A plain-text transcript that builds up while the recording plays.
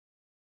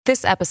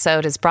This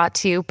episode is brought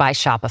to you by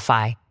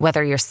Shopify.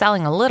 Whether you're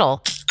selling a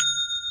little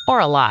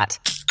or a lot,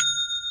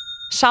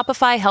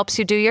 Shopify helps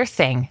you do your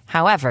thing,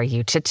 however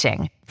you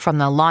cha-ching. From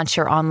the launch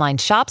your online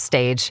shop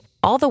stage,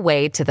 all the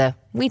way to the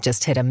we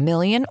just hit 1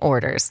 million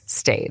orders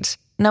stage.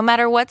 No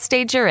matter what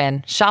stage you're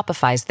in,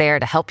 Shopify's there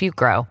to help you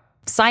grow.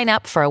 Sign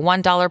up for a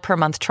 $1 per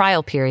month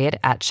trial period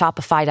at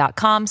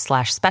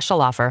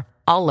shopify.com/special offer,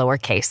 all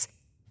lowercase.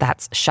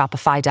 That's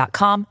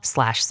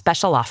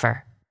shopify.com/special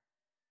offer.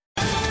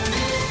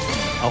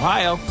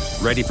 Ohio,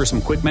 ready for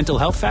some quick mental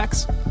health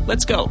facts?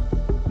 Let's go.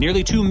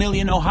 Nearly 2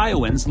 million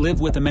Ohioans live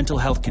with a mental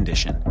health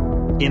condition.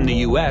 In the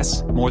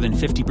U.S., more than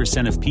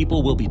 50% of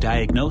people will be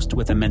diagnosed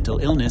with a mental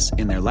illness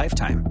in their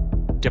lifetime.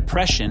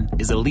 Depression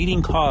is a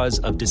leading cause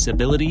of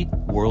disability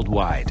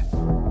worldwide.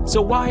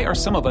 So why are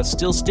some of us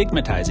still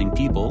stigmatizing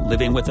people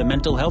living with a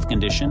mental health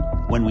condition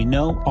when we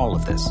know all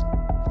of this?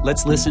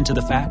 Let's listen to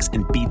the facts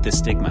and beat the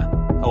stigma.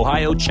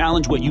 Ohio,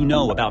 challenge what you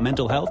know about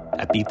mental health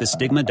at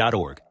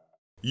beatthestigma.org.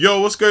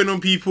 Yo, what's going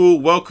on, people?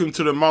 Welcome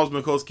to the Miles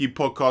Mikulski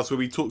podcast, where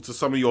we talk to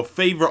some of your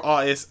favorite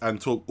artists and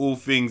talk all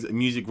things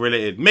music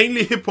related,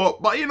 mainly hip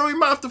hop, but you know, we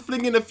might have to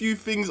fling in a few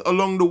things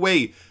along the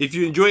way. If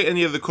you enjoy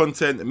any of the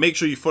content, make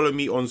sure you follow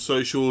me on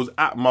socials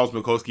at Miles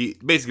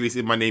Mikulski. Basically, it's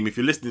in my name. If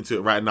you're listening to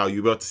it right now,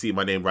 you'll be able to see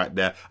my name right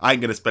there. I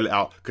ain't gonna spell it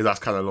out because that's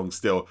kind of long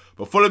still,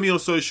 but follow me on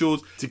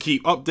socials to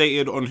keep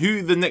updated on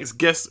who the next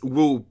guest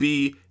will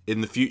be in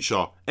the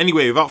future.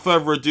 Anyway, without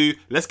further ado,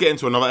 let's get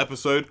into another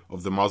episode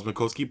of the Miles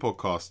Mikulski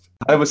podcast.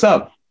 Hey, what's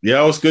up?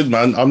 Yeah, what's good,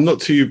 man? I'm not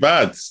too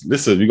bad.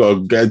 Listen, we got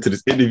to get into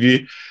this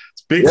interview.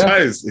 It's big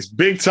times. It's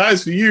big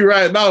times for you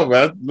right now,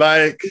 man.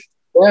 Like,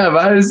 yeah,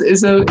 man,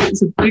 it's a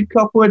big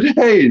couple of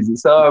days.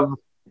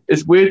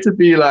 It's weird to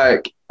be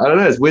like, I don't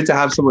know. It's weird to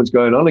have so much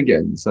going on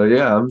again. So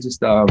yeah, I'm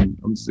just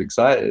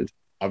excited.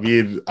 I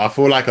mean, I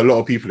feel like a lot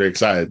of people are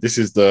excited. This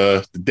is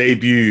the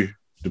debut,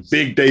 the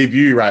big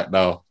debut right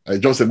now. It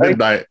drops at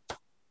midnight.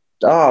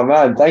 Oh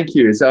man, thank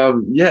you. It's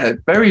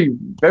very,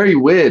 very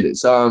weird.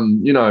 It's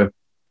it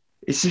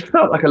just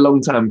felt like a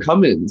long time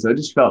coming. So it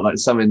just felt like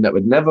something that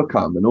would never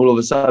come. And all of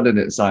a sudden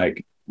it's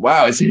like,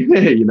 wow, it's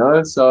here, you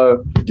know?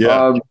 So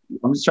yeah.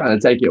 I'm just trying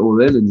to take it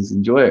all in and just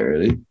enjoy it,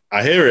 really.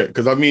 I hear it.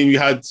 Because I mean, you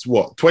had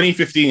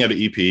 2015 you had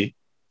the EP.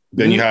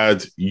 Then you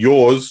had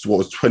yours, what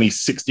was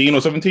 2016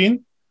 or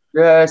 17?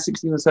 Yeah,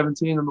 16 or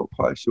 17, I'm not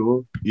quite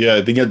sure. Yeah,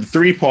 then you had the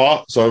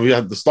 3-part. So we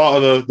had the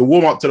start of the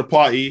warm-up to the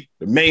party,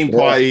 the main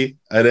party,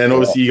 and then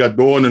obviously you got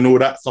Dawn and all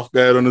that stuff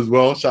going on as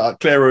well. Shout out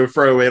Clairo and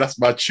Throwaway, that's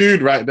my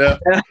tune right there.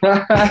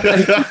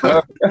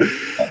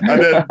 And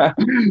then,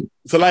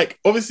 so like,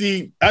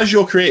 obviously, as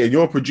you're creating,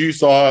 you're a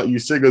producer, you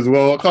sing as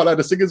well. I can't lie,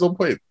 the singing's on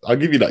point. I'll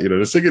give you that,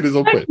 the singing is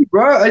on point. You,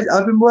 bro,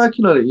 I've been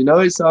working on it,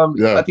 it's,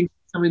 I think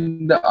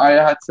something that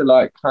I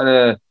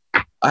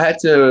had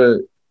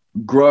to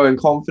grow in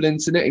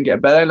confidence in it and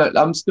get better. Like,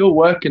 I'm still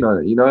working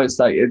on it, it's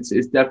like it's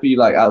definitely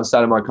like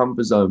outside of my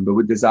comfort zone. But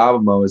with this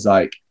album, I was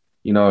like,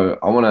 I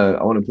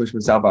want to push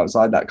myself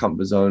outside that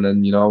comfort zone,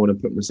 and I want to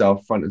put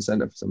myself front and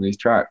center for some of these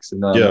tracks,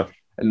 and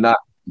that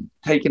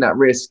taking that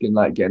risk and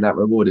like getting that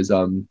reward is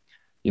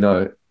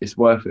it's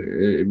worth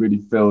it. It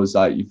really feels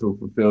like you feel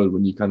fulfilled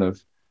when you kind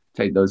of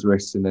take those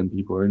risks and then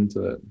people are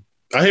into it.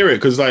 I hear it,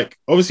 because like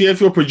obviously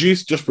if you're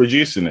just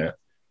producing it,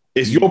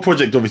 it's your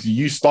project. Obviously,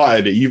 you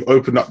started it. You've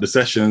opened up the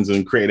sessions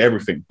and created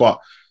everything. But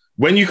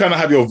when you kind of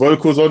have your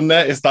vocals on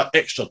there, it's that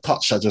extra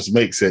touch that just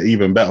makes it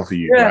even better for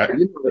you, right?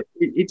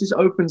 It just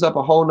opens up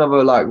a whole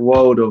nother like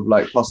world of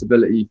like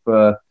possibility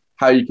for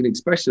how you can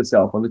express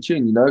yourself on the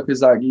tune,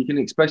 because like you can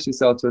express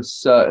yourself to a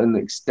certain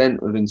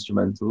extent with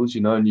instrumentals,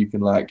 and you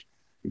can like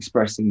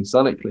express things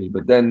sonically.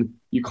 But then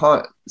you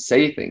can't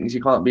say things.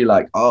 You can't be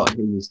like, oh,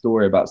 here's a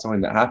story about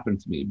something that happened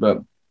to me.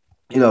 But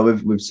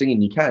with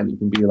singing, you can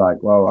be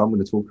like, well, I'm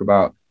going to talk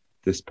about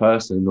this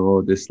person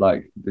or this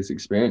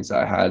experience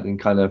that I had,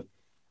 and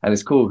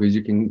it's cool because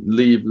you can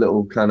leave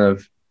little kind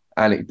of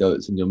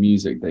anecdotes in your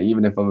music that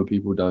even if other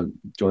people don't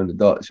join the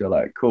dots, you're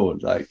like, cool,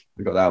 like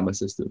I got that out of my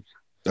system.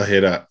 I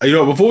hear that.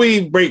 Before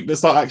we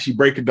start actually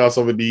breaking down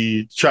some of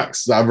the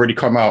tracks that have already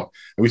come out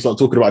and we start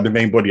talking about the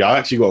main body, I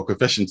actually got a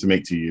confession to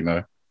make to you,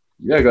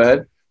 Yeah, go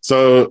ahead.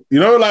 So,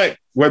 like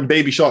when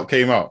Baby Shark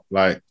came out,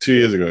 like 2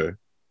 years ago.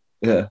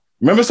 Yeah.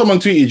 Remember someone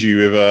tweeted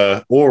you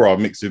with Aura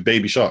mixed with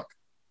Baby Shark?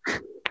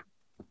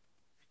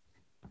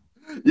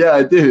 Yeah,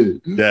 I do.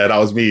 Yeah, that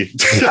was me.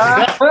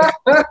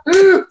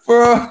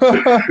 Bro.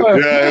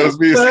 Yeah, it was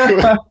me.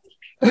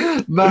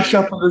 Mash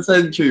up of the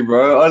century,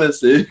 bro,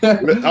 honestly.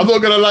 I'm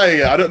not going to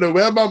lie, I don't know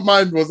where my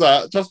mind was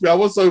at. Trust me, I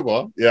was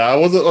sober. Yeah, I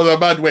wasn't on a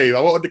bad wave.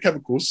 I wasn't on the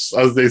chemicals,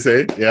 as they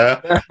say. Yeah.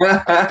 And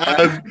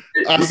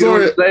I saw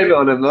it. Blame it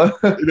on him, though.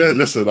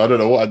 Listen, I don't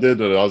know what I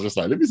did. And I was just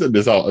like, let me send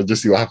this out and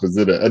just see what happens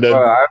in it. And then,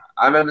 bro,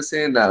 I remember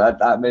seeing that.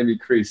 That made me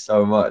crease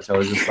so much. I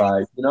was just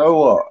like, you know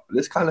what?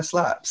 This kind of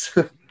slaps.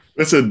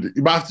 Listen,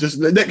 you might have to just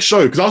the next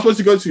show, because I was supposed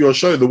to go to your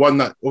show, the one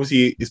that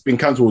obviously it's been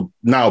cancelled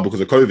now because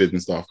of COVID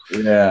and stuff.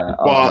 Yeah.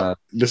 But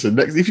listen,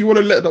 next, if you want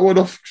to let that one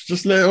off,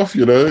 just let it off,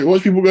 you know.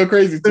 Watch people go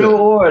crazy to it.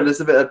 Or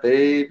there's a bit of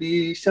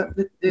baby shark.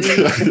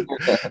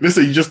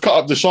 Listen, you just cut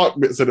up the shark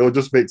bits and it'll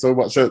just make so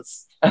much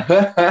sense.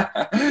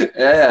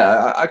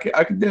 Yeah, I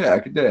could do it. I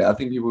could do it. I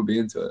think people would be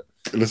into it.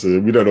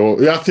 Listen, we don't know.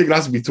 Yeah, I think it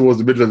has to be towards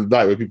the middle of the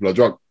night when people are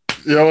drunk.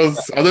 You know,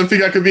 I don't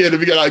think I could be in the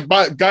beginning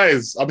like,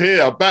 guys, I'm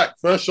here, I'm back.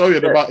 First show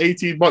in about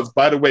 18 months.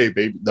 By the way,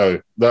 baby.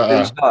 No.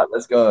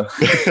 Let's go.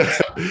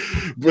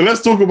 But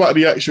let's talk about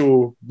the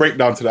actual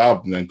breakdown to the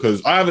album then,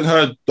 because I haven't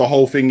heard the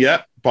whole thing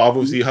yet, but I've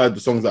obviously heard the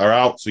songs that are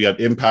out. So you had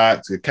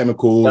Impact, you had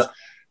Chemicals,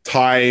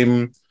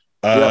 Time,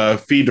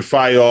 Feed the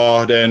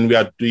Fire. Then we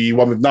had the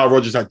one with Nile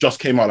Rodgers that just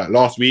came out like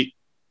last week.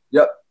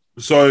 Yep.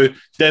 So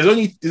there's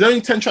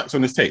only 10 tracks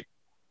on this tape.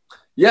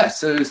 Yeah,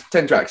 so it's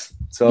 10 tracks.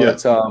 So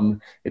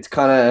it's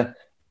kind of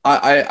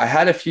I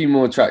had a few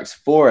more tracks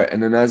for it,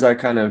 and then as I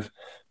kind of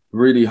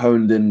really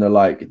honed in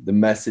the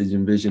message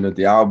and vision of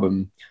the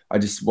album, I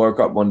just woke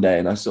up one day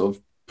and I sort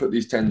of put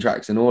these 10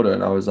 tracks in order,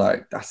 and I was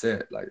like, that's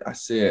it, like I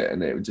see it,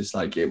 and it was just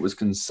like, it was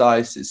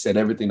concise, it said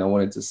everything I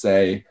wanted to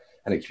say,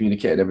 and it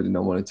communicated everything I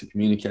wanted to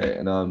communicate,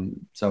 and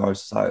so I was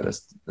just like,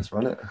 let's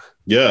run it.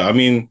 Yeah, I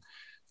mean,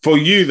 for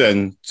you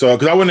then, so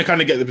because I want to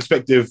kind of get the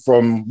perspective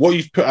from what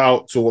you've put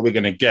out to what we're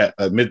going to get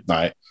at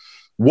midnight.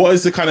 What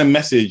is the kind of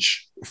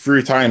message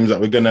through times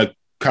that we're going to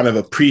kind of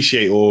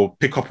appreciate or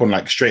pick up on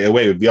like straight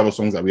away with the other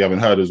songs that we haven't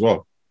heard as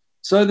well?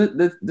 So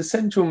the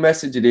central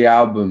message of the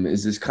album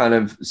is this kind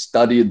of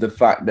study of the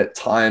fact that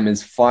time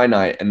is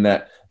finite, and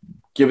that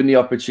given the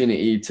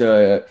opportunity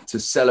to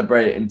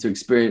celebrate and to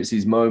experience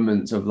these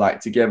moments of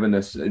like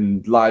togetherness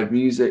in live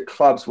music,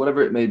 clubs,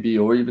 whatever it may be,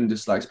 or even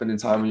just like spending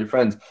time with your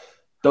friends,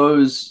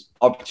 those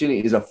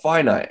opportunities are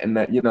finite, and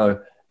that, you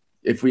know,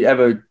 if we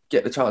ever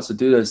get the chance to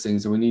do those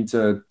things, then we need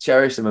to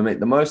cherish them and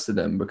make the most of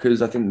them,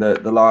 because I think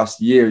that the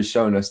last year has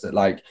shown us that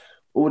like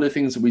all the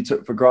things that we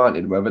took for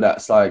granted, whether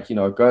that's like, you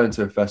know, going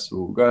to a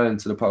festival, going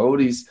to the park, all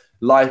these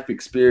life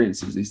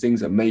experiences, these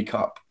things that make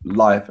up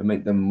life and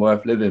make them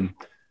worth living,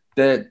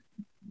 they're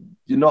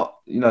not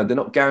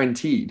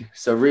guaranteed.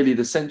 So really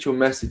the central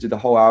message of the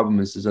whole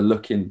album is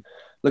looking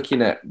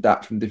at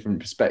that from different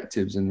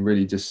perspectives, and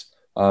really just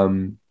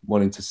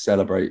wanting to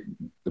celebrate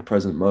the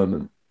present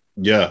moment.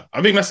 Yeah,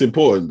 I think that's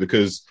important,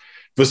 because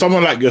for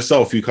someone like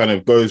yourself who kind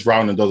of goes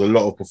around and does a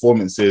lot of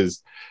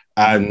performances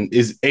and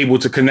is able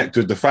to connect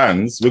with the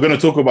fans, we're going to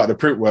talk about the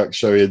Printwork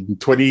show in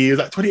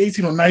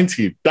 2018 or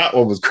 19. That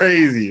one was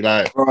crazy.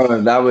 Like,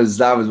 bro, that was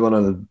one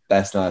of the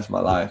best nights of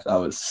my life. That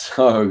was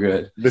so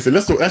good. Listen,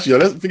 let's talk. Actually,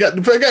 let's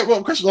forget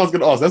what question I was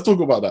going to ask. Let's talk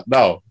about that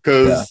now,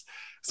 because.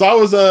 So I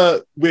was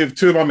with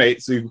two of my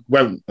mates who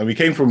went, and we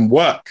came from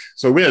work.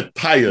 So we're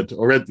tired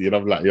already. And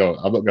I'm like, yo,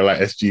 I'm not going to lie,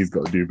 SG's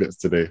got to do bits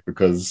today,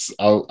 because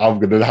I'm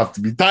going to have to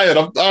be tired.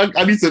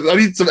 I need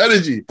some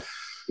energy.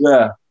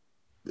 Yeah.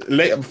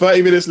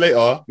 30 minutes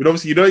later, but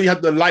obviously, you know, you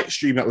had the light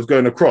stream that was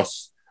going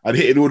across and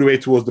hitting all the way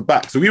towards the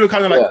back. So we were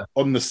kind of like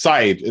on the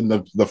side in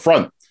the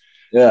front.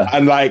 Yeah.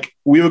 And like,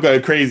 we were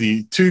going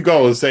crazy. Two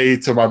girls say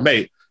to my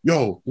mate,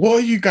 yo, what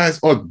are you guys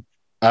on?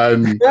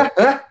 And...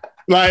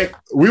 like,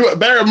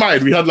 bear in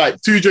mind, we had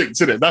like 2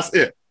 drinks in it. That's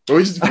it. So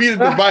we just feeling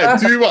the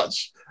vibe too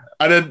much.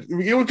 And then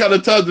we all kind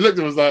of turned and looked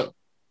and was like,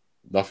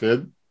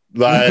 nothing.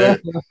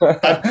 Like,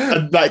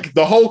 and like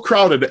the whole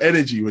crowd and the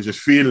energy was just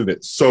feeling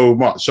it so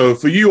much. So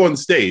for you on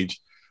stage,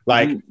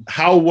 like,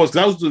 how was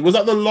that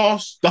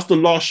the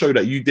last show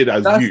that you did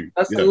as you?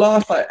 That's the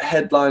last like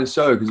headline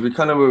show, because we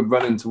kind of were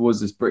running towards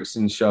this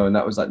Brixton show, and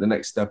that was like the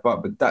next step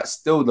up. But that's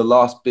still the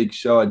last big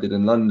show I did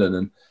in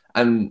London.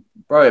 And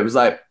bro, it was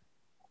like,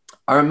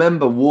 I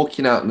remember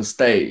walking out on the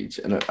stage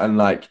and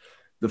like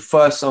the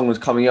first song was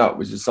coming up,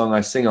 which is a song I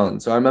sing on.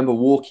 So I remember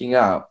walking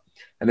out,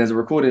 and there's a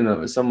recording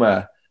of it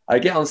somewhere. I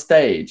get on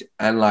stage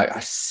and like I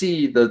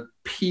see the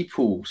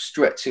people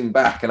stretching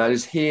back, and I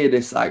just hear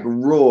this like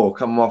roar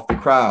coming off the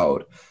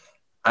crowd.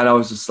 And I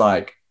was just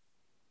like,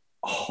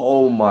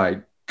 oh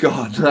my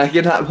God. Like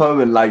in that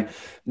moment, like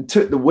it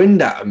took the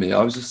wind out of me.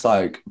 I was just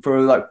like,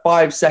 for like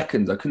 5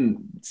 seconds, I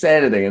couldn't say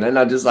anything. And then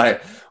I just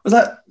like, was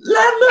like,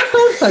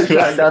 like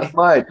shutting down the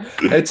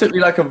mic. It took me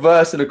like a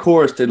verse and a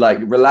chorus to like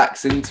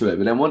relax into it.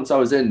 But then once I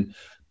was in,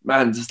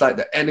 man, just like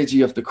the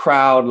energy of the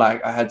crowd,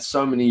 like I had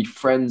so many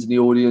friends in the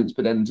audience,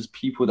 but then just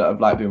people that have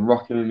like been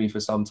rocking with me for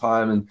some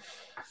time. And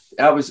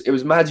it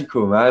was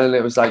magical, man. And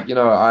it was like, you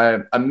know,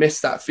 I miss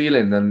that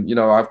feeling. And, you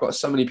know, I've got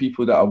so many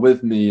people that are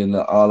with me and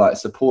that are like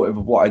supportive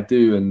of what I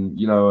do. And,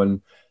 you know,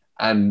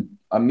 and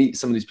I meet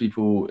some of these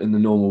people in the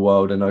normal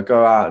world, and I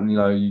go out and, you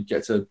know, you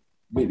get to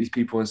meet these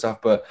people and stuff,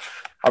 but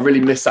I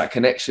really miss that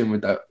connection with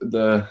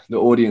the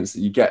audience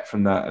that you get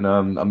from that. And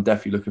I'm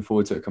definitely looking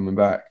forward to it coming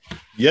back.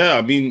 Yeah,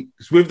 I mean,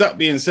 with that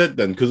being said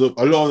then, because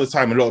a lot of the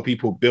time, a lot of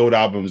people build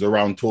albums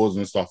around tours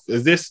and stuff.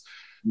 Is this,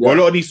 were a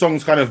lot of these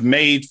songs kind of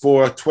made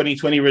for a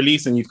 2020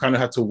 release and you've kind of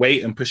had to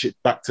wait and push it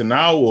back to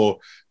now? Or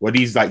were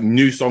these like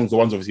new songs, the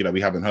ones obviously that we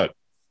haven't heard?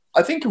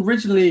 I think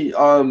originally,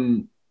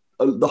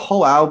 the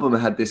whole album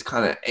had this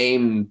kind of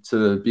aim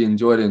to be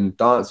enjoyed in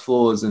dance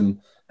floors and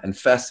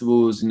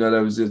festivals. You know,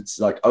 there was it's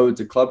like ode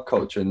to club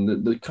culture,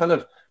 and the kind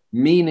of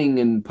meaning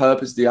and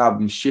purpose of the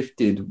album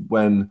shifted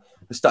when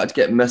I started to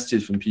get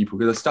messages from people,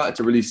 because I started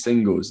to release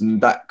singles, and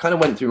that kind of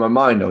went through my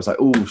mind. I was like,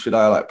 oh, should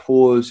I like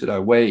pause? Should I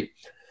wait?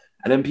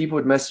 And then people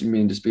would message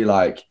me and just be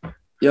like,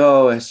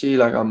 yo, I see,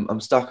 like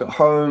I'm stuck at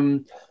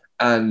home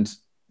and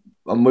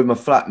I'm with my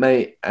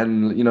flatmate,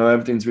 and you know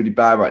everything's really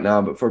bad right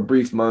now. But for a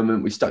brief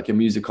moment, we stuck your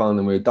music on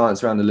and we were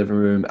dancing around the living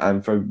room,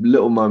 and for a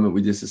little moment,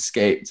 we just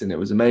escaped, and it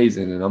was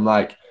amazing. And I'm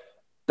like,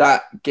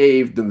 that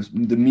gave the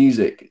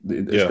music,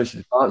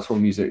 especially the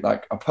dancehall music,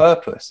 like a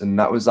purpose, and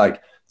that was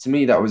like, to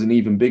me, that was an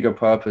even bigger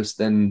purpose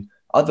than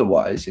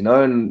otherwise, you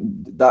know.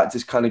 And that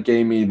just kind of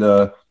gave me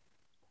the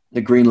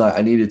green light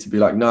I needed to be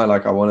like, no,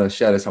 like I want to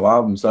share this whole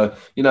album. So,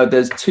 you know,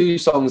 there's 2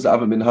 songs that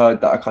haven't been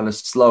heard that are kind of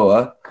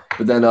slower,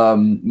 but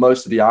then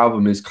most of the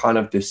album is kind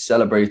of this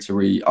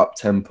celebratory,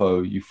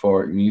 up-tempo,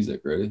 euphoric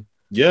music, really.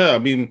 Yeah, I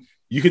mean,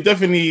 you could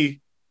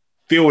definitely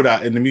feel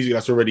that in the music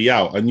that's already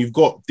out, and you've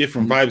got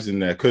different vibes in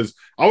there. Because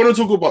I want to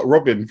talk about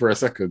Robyn for a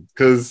second,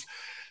 because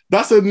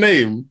that's a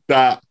name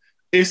that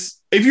is,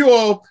 if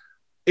you're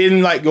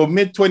in like your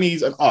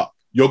mid-20s and up,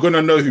 you're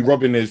gonna know who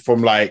Robyn is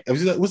from, like,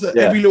 was that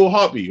Every Little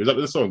Heartbeat? Was that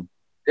the song?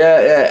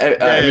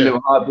 Every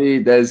Little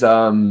Heartbeat. There's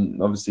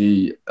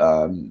obviously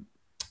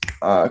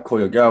Call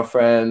Your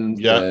Girlfriend.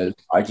 Yeah,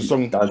 I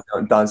keep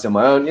dancing on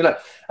my own. You know,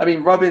 I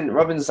mean,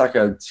 Robyn's like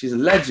she's a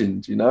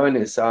legend, you know, and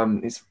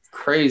it's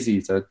crazy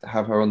to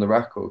have her on the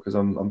record because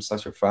I'm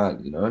such a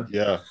fan, you know.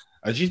 Yeah,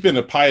 and she's been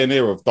a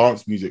pioneer of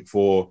dance music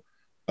for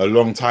a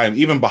long time,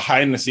 even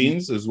behind the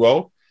scenes as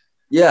well.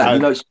 Yeah,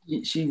 and, you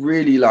know, she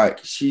really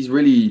she's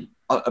really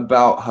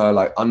about her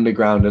like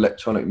underground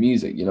electronic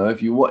music. You know,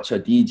 if you watch her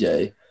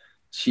DJ,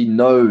 she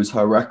knows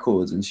her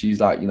records, and she's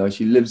like, you know,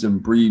 she lives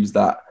and breathes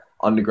that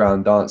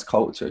underground dance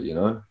culture, you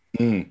know.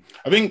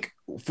 I think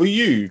for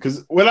you,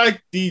 because when I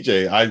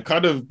DJ, I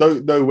kind of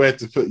don't know where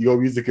to put your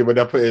music in when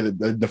I put it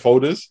in the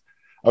folders.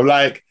 I'm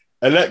like,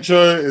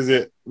 electro, is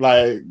it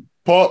like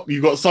pop?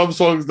 You got some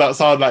songs that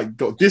sound like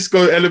got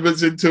disco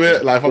elements into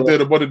it. Like if I'm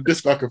doing a modern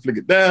disco, I can flick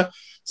it there.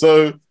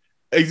 So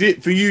is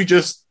it for you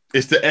just,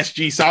 it's the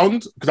SG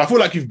sound? Because I feel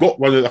like you've got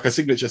one, like a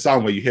signature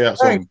sound where you hear that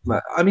song.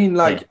 Thanks, I mean,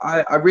 like,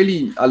 yeah.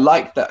 I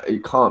like that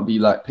it can't be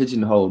like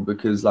pigeonholed,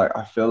 because like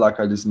I feel like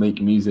I just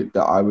make music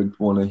that I would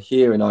want to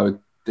hear and I would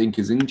think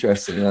is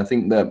interesting. And I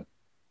think that,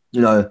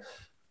 you know,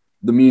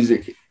 the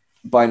music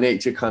by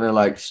nature kind of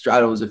like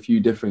straddles a few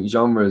different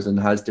genres and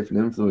has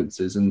different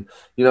influences. And,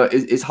 you know,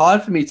 it's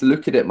hard for me to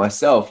look at it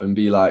myself and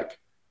be like,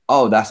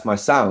 oh, that's my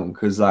sound.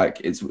 Because like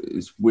it's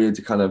weird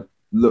to kind of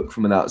look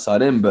from an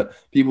outside in, but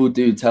people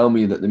do tell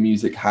me that the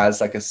music has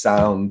like a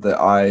sound that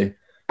I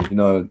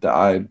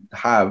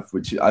have,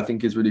 which I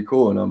think is really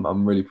cool, and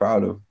I'm really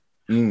proud of.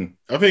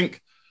 I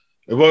think,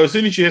 well, as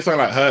soon as you hear something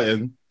like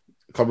Hurting,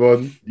 come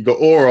on, you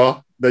got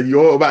Aura, then you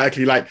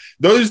automatically like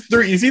those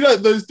 3. You see, like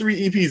those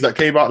 3 EPs that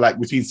came out like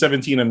between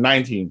 17 and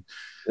 19,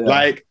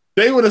 like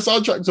they were the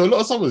soundtrack to a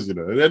lot of summers, you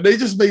know, and they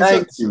just made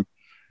sense.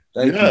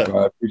 Thank you,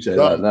 bro. I appreciate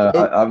that.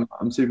 No,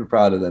 I'm super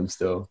proud of them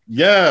still.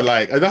 Yeah,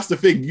 like, and that's the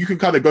thing. You can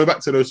kind of go back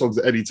to those songs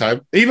at any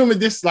time. Even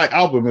with this like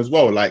album as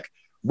well. Like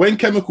when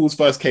Chemicals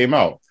first came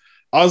out,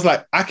 I was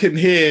like, I can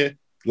hear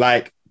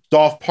like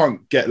Daft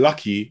Punk, Get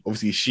Lucky,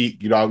 obviously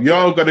Chic, you know,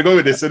 you're gonna go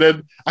with this, and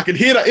then I can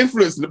hear that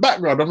influence in the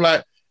background. I'm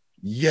like,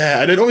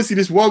 yeah, and then obviously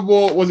this one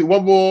more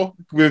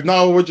with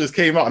Nile Rodgers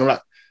came out, and I'm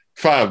like,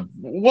 fam,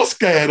 what's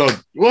going on?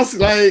 What's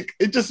like?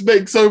 It just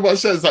makes so much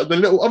sense. Like the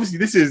little, obviously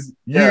this is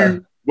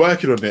you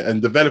working on it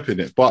and developing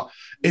it, but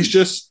it's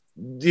just,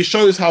 it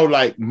shows how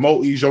like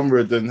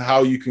multi-genre and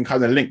how you can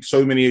kind of link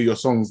so many of your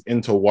songs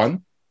into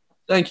one.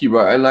 Thank you,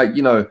 bro. And like,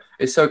 you know,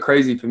 it's so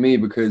crazy for me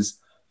because,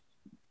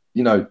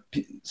 you know,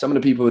 some of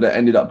the people that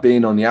ended up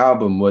being on the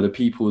album were the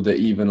people that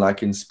even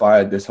like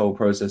inspired this whole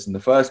process in the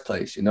first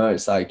place. You know,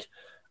 it's like,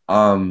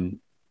 you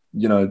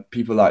know,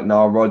 people like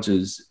Nile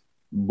Rodgers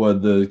were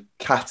the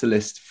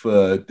catalyst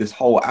for this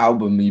whole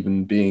album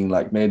even being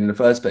like made in the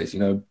first place, you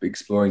know,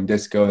 exploring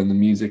disco and the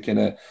music in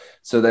it.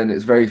 So then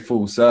it's very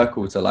full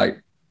circle to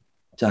like,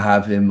 to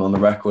have him on the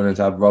record and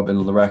to have Robyn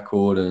on the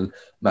record, and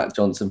Matt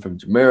Johnson from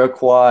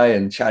Jamiroquai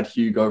and Chad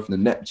Hugo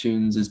from the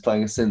Neptunes is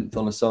playing a synth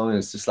on a song. And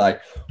it's just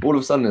like, all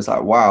of a sudden it's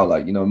like, wow,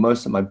 like, you know,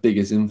 most of my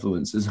biggest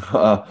influences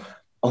are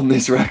on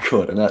this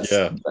record, and that's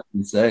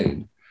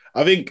insane.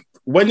 I think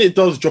when it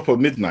does drop at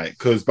midnight,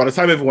 because by the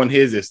time everyone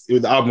hears this,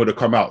 the album would have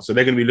come out, so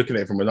they're going to be looking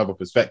at it from another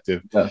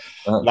perspective.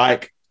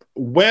 Like,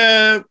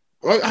 where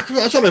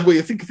I'm trying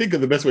to think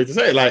of the best way to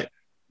say it. Like,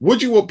 what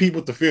do you want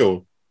people to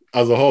feel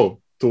as a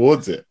whole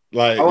towards it?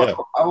 Like,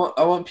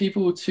 I want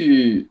people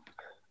to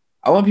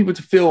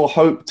feel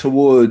hope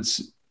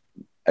towards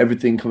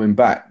everything coming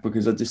back,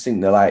 because I just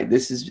think that like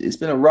it's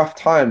been a rough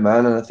time,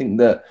 man, and I think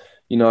that,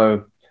 you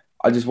know,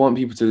 I just want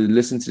people to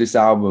listen to this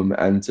album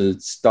and to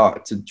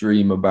start to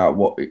dream about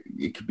what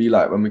it could be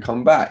like when we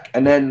come back.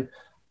 And then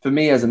for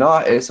me as an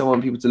artist, I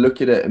want people to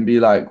look at it and be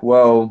like,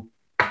 well,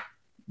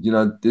 you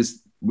know,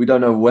 we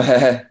don't know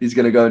where he's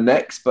going to go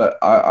next, but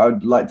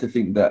I'd like to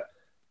think that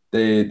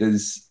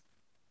there's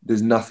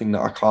nothing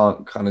that I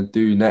can't kind of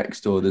do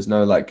next, or there's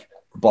no like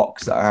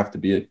box that I have to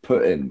be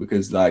put in,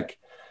 because like,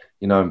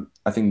 you know,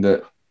 I think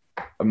that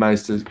I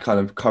managed to kind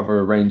of cover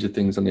a range of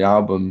things on the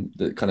album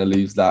that kind of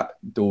leaves that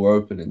door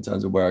open in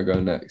terms of where I go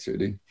next,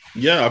 really.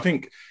 Yeah, I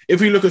think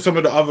if we look at some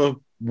of the other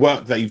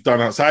work that you've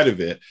done outside of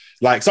it,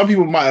 like some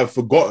people might have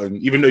forgotten,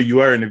 even though you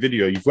were in the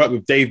video, you've worked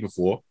with Dave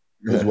before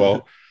as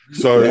well.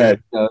 So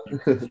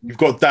you've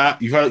got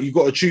that. You've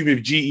got a tune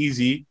with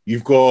G-Eazy.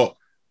 You've got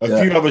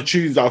a few other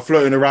tunes that are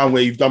floating around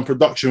where you've done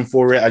production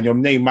for it, and your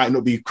name might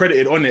not be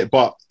credited on it,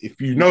 but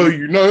if you know,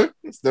 you know.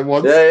 It's the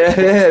ones. Yeah.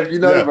 If you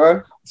know,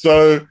 bro.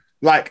 So,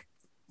 like,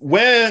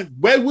 where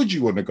would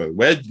you want to go?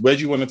 Where do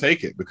you want to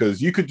take it?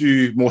 Because you could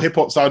do more hip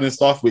hop sounding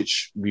stuff,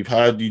 which we've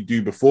heard you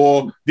do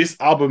before. This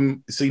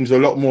album seems a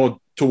lot more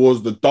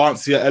towards the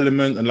dancier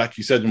element, and like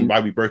you said, and why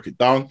we broke it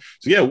down.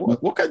 So yeah,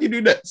 what can you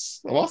do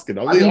next? I'm asking.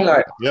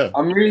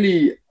 I'm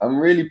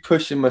really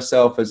pushing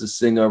myself as a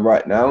singer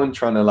right now and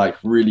trying to like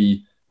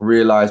really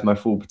realize my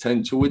full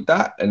potential with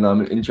that, and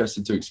I'm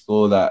interested to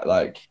explore that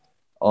like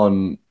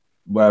on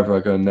wherever I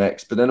go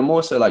next. But then I'm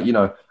also like, you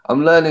know,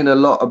 I'm learning a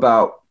lot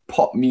about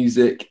pop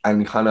music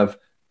and kind of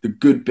the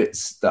good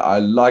bits that I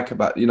like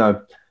about, you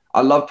know,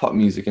 I love pop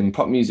music, and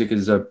pop music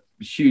is a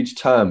huge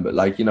term, but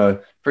like, you know,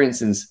 for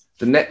instance,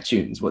 the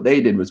Neptunes, what they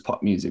did was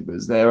pop music,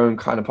 was their own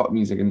kind of pop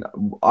music. And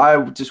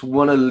I just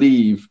want to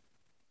leave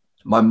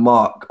my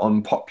mark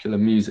on popular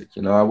music.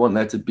 You know, I want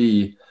there to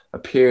be a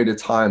period of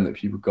time that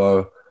people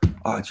go,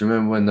 oh, do you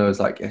remember when those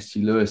like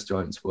SG Lewis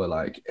joints were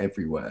like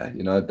everywhere?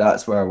 You know,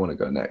 that's where I want to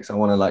go next. I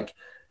want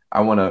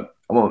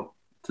to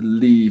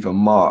leave a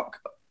mark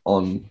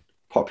on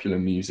popular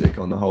music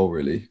on the whole,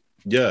 really.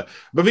 Yeah.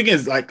 But the thing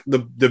is, like, the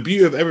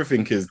beauty of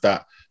everything is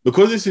that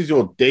because this is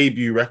your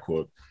debut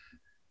record,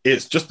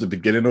 it's just the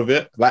beginning of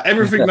it. Like,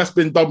 everything that's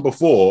been done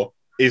before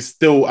is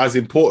still as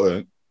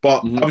important.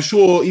 But I'm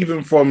sure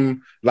even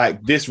from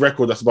like this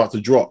record that's about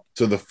to drop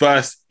to the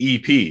first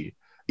EP,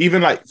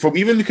 even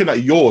looking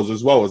at yours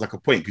as well as like a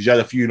point, because you had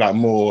a few like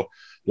more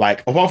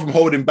like, apart from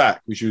Holding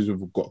Back, which was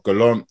we've got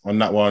Gallant on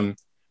that one,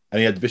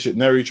 and you had the Bishop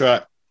Neri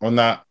track on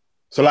that.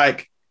 So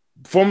like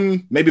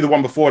from maybe the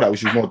one before that,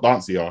 which is more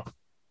dancier,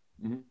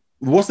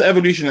 what's the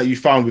evolution that you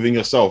found within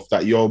yourself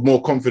that you're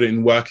more confident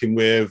in working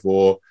with,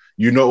 or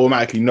you know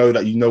automatically know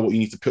that you know what you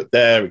need to put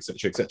there,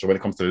 etc., when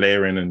it comes to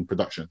layering and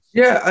production?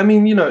 Yeah, I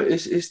mean, you know,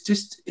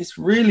 it's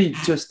really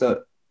just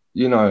a,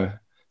 you know,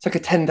 it's like a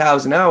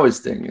 10,000 hours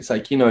thing. It's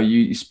like, you know,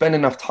 you spend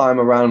enough time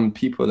around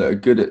people that are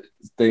good at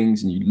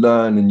things, and you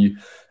learn, and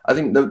I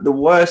think the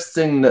worst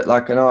thing that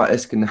like an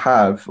artist can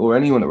have, or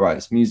anyone that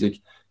writes music,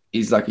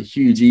 is like a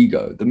huge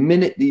ego. The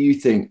minute that you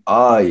think,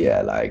 oh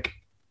yeah,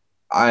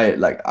 I've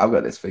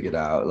got this figured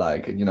out,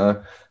 like, you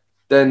know,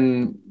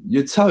 then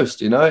you're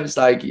toast, you know? It's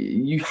like,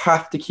 you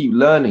have to keep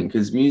learning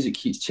because music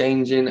keeps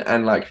changing,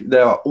 and like,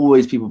 there are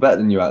always people better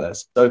than you out there.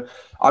 So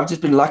I've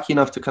just been lucky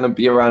enough to kind of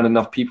be around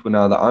enough people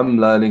now that I'm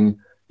learning,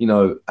 you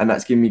know, and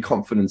that's giving me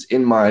confidence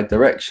in my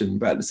direction.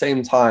 But at the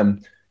same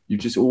time,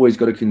 you've just always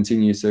got to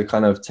continue to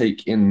kind of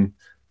take in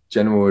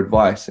general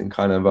advice and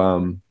kind of,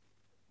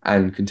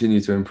 and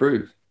continue to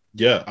improve.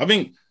 Yeah, I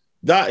think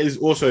that is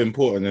also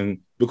important.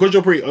 And because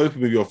you're pretty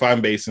open with your fan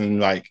base and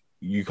like,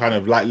 you kind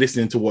of like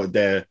listening to what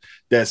they're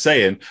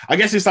saying, I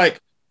guess it's like,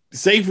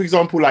 say for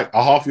example, like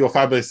a half of your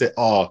fan base say,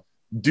 oh,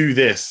 do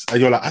this, and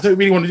you're like, I don't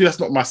really want to do, that's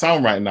not my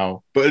sound right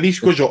now. But at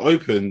least because you're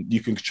open, you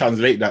can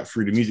translate that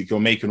through the music you're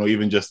making, or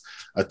even just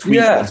a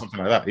tweet or something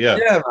like that.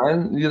 Yeah,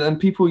 man. You know, and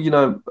people, you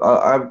know,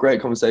 I have great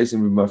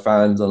conversation with my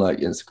fans on like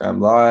Instagram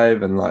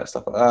Live and like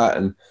stuff like that,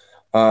 and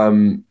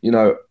you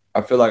know,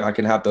 I feel like I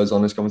can have those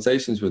honest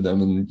conversations with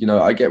them. And, you know,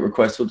 I get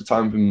requests all the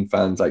time from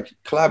fans, like,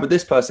 collab with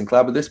this person.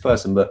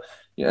 But,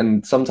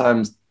 and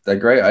sometimes they're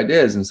great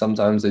ideas, and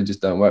sometimes they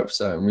just don't work for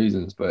certain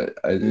reasons. But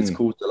it's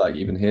cool to like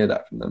even hear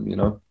that from them, you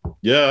know?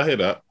 Yeah, I hear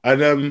that.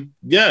 And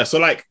yeah, so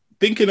like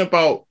thinking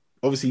about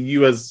obviously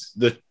you as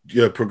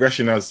your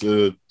progression as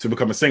to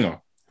become a singer,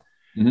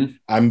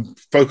 and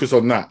focus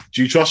on that.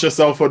 Do you trust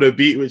yourself on a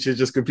beat which is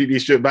just completely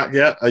stripped back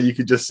yet, and you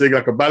could just sing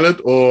like a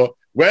ballad, or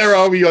where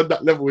are we on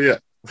that level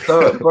yet?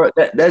 So, bro,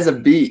 there's a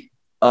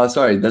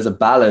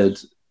ballad.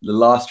 The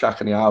last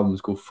track on the album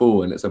is called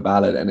Fool, and it's a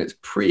ballad, and it's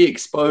pretty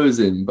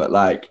exposing, but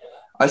like,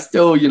 I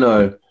still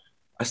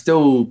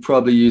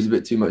probably use a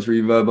bit too much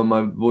reverb on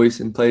my voice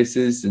in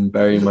places and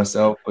burying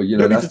myself. But you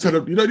don't need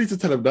to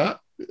tell him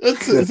that.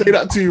 Say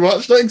that too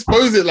much. Don't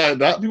expose it like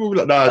that. People will be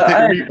like, nah,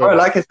 take the reverb. Bro,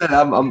 like I said,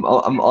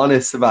 I'm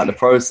honest about the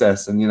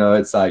process, and you know,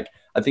 it's like,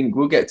 I think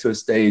we'll get to a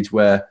stage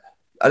where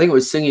I think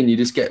with singing, you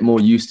just get more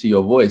used to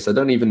your voice. I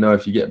don't even know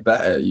if you get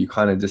better. You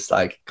kind of just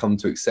like come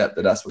to accept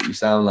that that's what you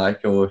sound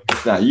like, or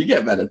you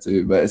get better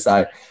too. But it's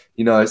like,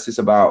 you know, it's just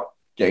about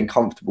getting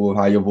comfortable with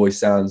how your voice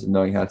sounds and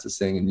knowing how to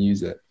sing and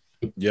use it.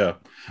 Yeah.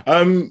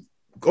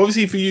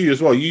 Obviously for you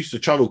as well, you used to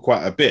travel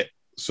quite a bit.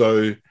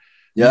 So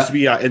You used to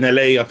be out in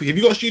LA. I think, have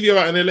you got a studio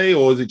out in LA,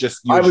 or is it just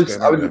you? I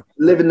was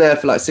living there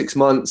for like 6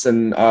 months,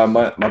 and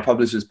my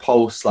publishers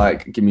Pulse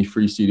like give me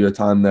free studio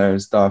time there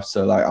and stuff.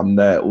 So like I'm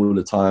there all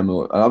the time.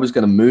 And I was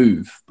gonna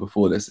move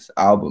before this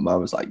album. I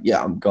was like,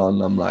 yeah, I'm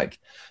gone. I'm like,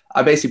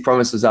 I basically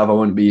promised myself I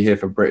wouldn't be here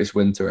for British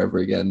winter ever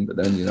again. But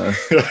then, you know,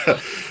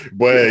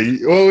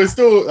 well, it's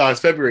still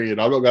it's February,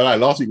 and I'm not gonna lie.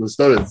 Last week was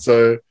snowing,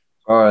 so.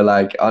 Or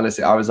like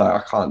honestly, I was like,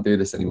 I can't do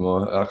this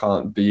anymore. I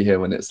can't be here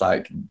when it's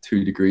like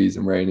 2 degrees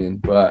and raining.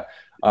 But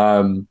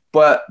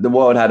the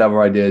world had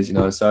other ideas, you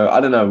know. So I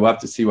don't know. We'll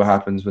have to see what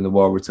happens when the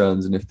world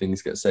returns and if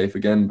things get safe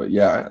again. But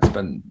yeah, I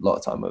spent a lot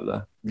of time over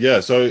there. Yeah.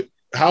 So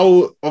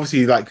how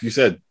obviously, like you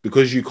said,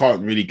 because you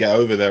can't really get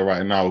over there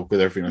right now with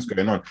everything that's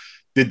going on.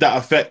 Did that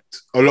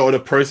affect a lot of the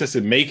process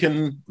in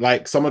making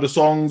like some of the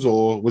songs,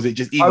 or was it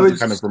just easy to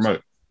kind of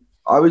promote?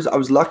 I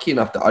was lucky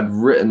enough that I'd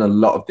written a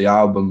lot of the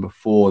album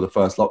before the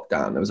first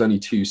lockdown. There was only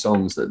 2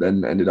 songs that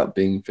then ended up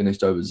being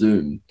finished over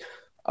Zoom,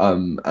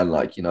 and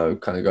like, you know,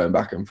 kind of going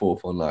back and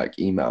forth on like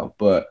email.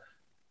 But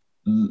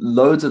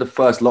loads of the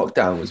first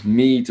lockdown was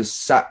me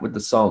just sat with the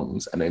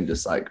songs and then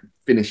just like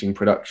finishing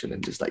production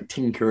and just like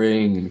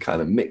tinkering and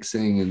kind of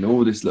mixing and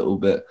all this little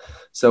bit.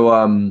 So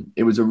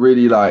it was a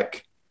really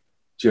like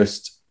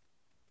just.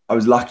 I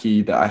was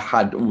lucky that I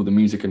had all the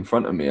music in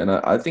front of me, and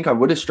I think I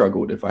would have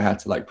struggled if I had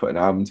to like put an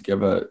album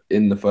together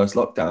in the first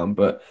lockdown.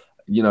 But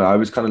you know, I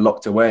was kind of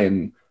locked away,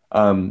 and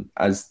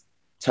as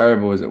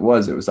terrible as it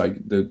was like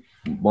the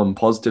one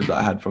positive that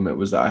I had from it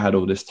was that I had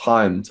all this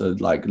time to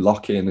like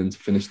lock in and to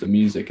finish the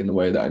music in the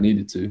way that I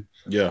needed to.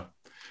 Yeah,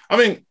 I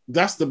mean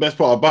that's the best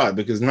part about it,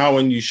 because now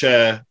when you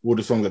share all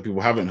the songs that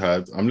people haven't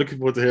heard, I'm looking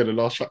forward to hear the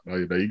last track. Now,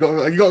 you know, you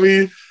got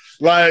me.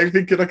 Like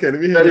thinking, okay, let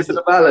me hear ready for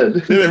the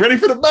ballad. Yeah, ready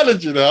for the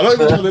ballad, you know. I don't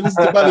even try to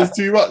listen to ballads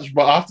too much,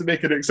 but I have to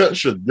make an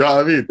exception. You know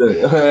what I mean?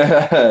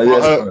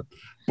 Yes,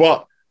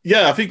 but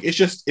yeah, I think it's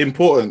just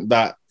important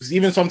that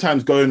even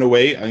sometimes going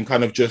away and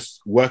kind of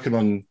just working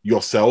on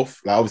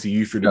yourself, like obviously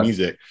you through the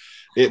music,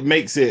 it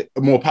makes it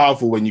more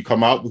powerful when you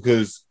come out,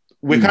 because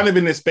we're kind of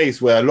in this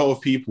space where a lot of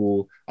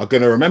people are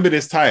going to remember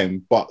this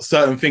time, but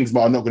certain things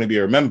are not going to be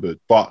remembered.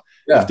 But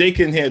if they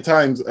can hear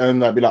times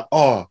and like be like,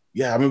 oh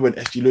yeah, I remember when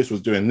SG Lewis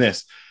was doing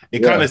this.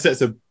 It kind of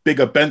sets a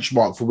bigger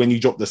benchmark for when you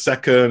drop the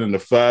second and the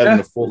third and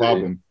the fourth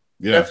album.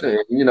 Yeah,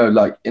 definitely. You know,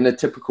 like in a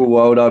typical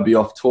world, I'd be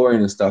off touring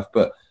and stuff,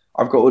 but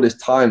I've got all this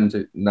time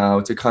to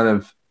kind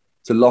of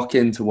to lock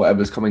into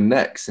whatever's coming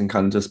next and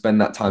kind of just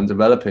spend that time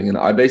developing. And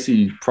I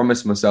basically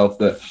promised myself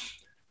that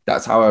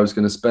that's how I was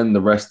going to spend the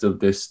rest of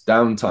this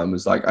downtime.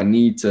 Was like, I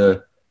need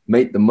to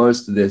make the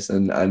most of this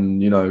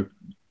and you know,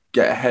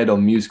 get ahead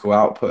on musical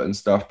output and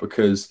stuff,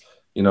 because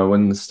you know,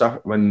 when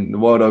the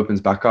world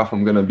opens back up,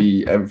 I'm gonna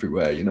be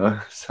everywhere, you know.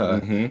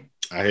 So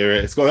I hear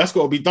it. That's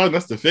got to be done.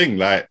 That's the thing.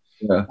 Like,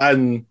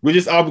 and with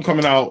this album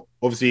coming out,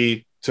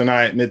 obviously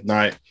tonight,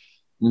 midnight.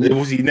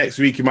 Obviously next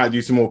week you might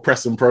do some more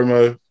press and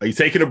promo. Are you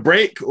taking a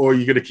break, or are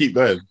you gonna keep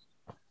going?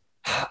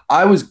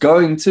 I was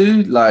going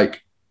to,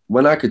 like,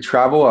 when I could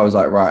travel, I was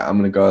like, right, I'm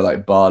gonna go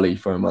like Bali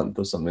for a month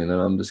or something, and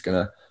I'm just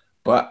gonna.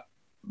 But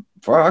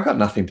bro, I got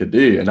nothing to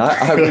do, and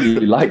I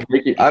really like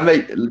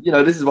making. You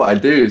know, this is what I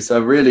do. So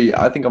really,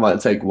 I think I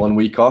might take 1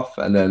 week off,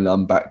 and then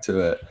I'm back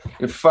to it.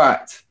 In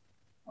fact,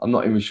 I'm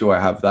not even sure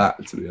I have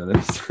that, to be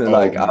honest.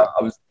 Like I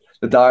was,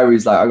 the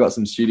diary's like I got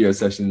some studio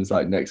sessions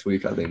like next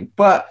week, I think.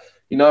 But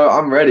you know,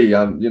 I'm ready.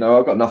 You know,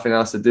 I've got nothing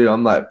else to do.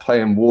 I'm like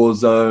playing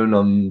Warzone.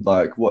 I'm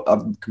like,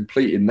 I've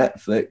completed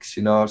Netflix.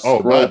 You know,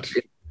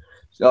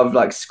 I've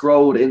like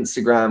scrolled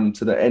Instagram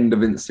to the end of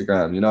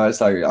Instagram, you know, it's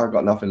like I've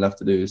got nothing left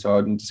to do. So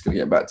I'm just going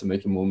to get back to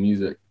making more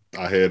music.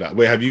 I hear that.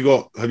 Wait, have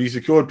you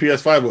secured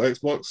PS5 or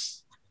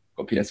Xbox?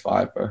 Got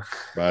PS5, bro.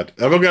 Bad.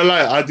 I'm not going to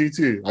lie, I do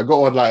too. I got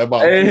one like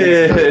about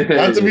it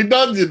had to be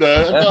done, you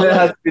know. It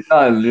had to be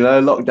done, you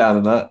know, lockdown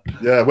and that.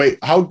 Yeah, wait,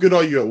 how good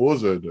are you at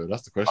Warzone though?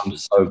 That's the question. I'm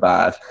so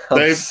bad.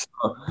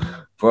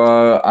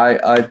 Bro,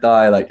 I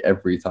die like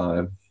every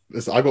time.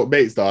 Listen, I got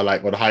mates that are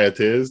like on higher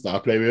tiers that I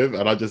play with,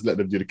 and I just let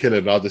them do the killing,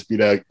 and I'll just be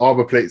there,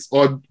 armor plates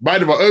on,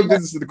 minding my own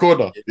business in the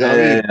corner. You know what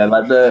I mean?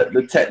 Like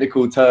the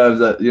technical terms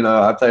that, you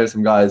know, I play with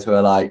some guys who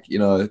are like, you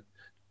know,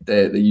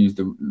 they use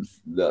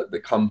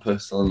the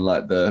compass on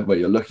like the where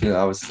you're looking at.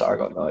 I was just like, I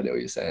got no idea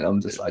what you're saying.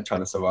 I'm just like trying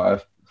to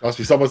survive. Ask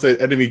me, someone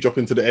said enemy drop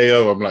into the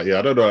AO. I'm like, yeah,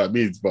 I don't know what that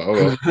means, but oh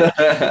well.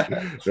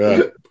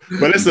 Yeah.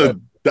 But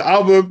listen, the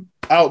album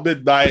out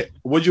midnight.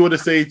 What do you want to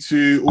say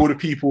to all the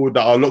people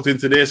that are locked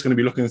into this, going to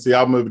be looking to the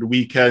album over the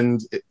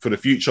weekend for the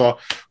future? What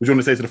do you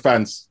want to say to the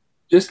fans?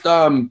 Just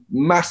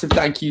massive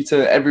thank you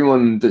to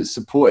everyone that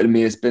supported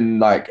me. It's been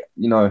like,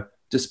 you know,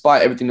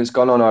 despite everything that's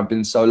gone on, I've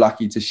been so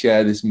lucky to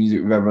share this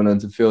music with everyone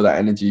and to feel that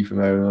energy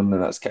from everyone,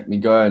 and that's kept me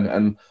going.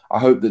 And I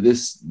hope that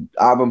this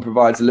album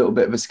provides a little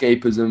bit of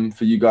escapism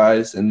for you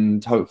guys,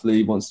 and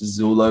hopefully once this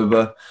is all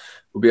over,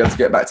 we'll be able to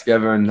get back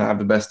together and have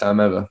the best time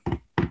ever.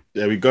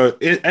 There we go.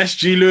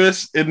 SG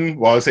Lewis I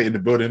would say in the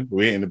building, but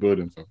we ain't in the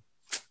building. So.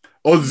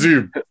 On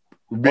Zoom.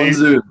 On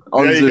Zoom.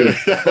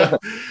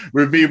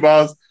 With me,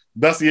 Miles.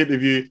 That's the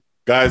interview.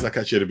 Guys, I'll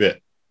catch you in a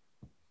bit.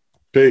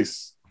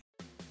 Peace.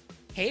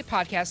 Hey,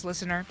 podcast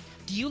listener.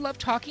 Do you love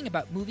talking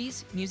about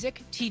movies,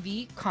 music,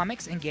 TV,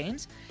 comics, and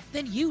games?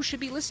 Then you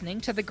should be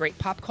listening to The Great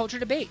Pop Culture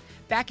Debate,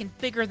 back and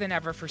bigger than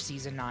ever for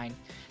Season 9.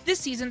 This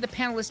season, the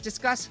panelists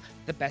discuss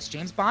the best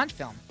James Bond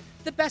film,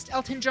 the best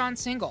Elton John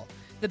single,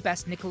 the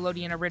best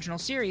Nickelodeon original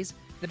series,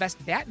 the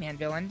best Batman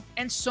villain,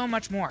 and so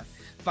much more.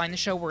 Find the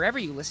show wherever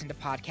you listen to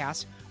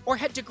podcasts, or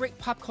head to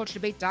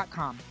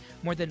greatpopculturedebate.com.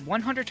 More than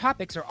 100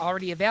 topics are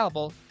already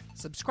available.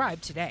 Subscribe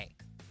today.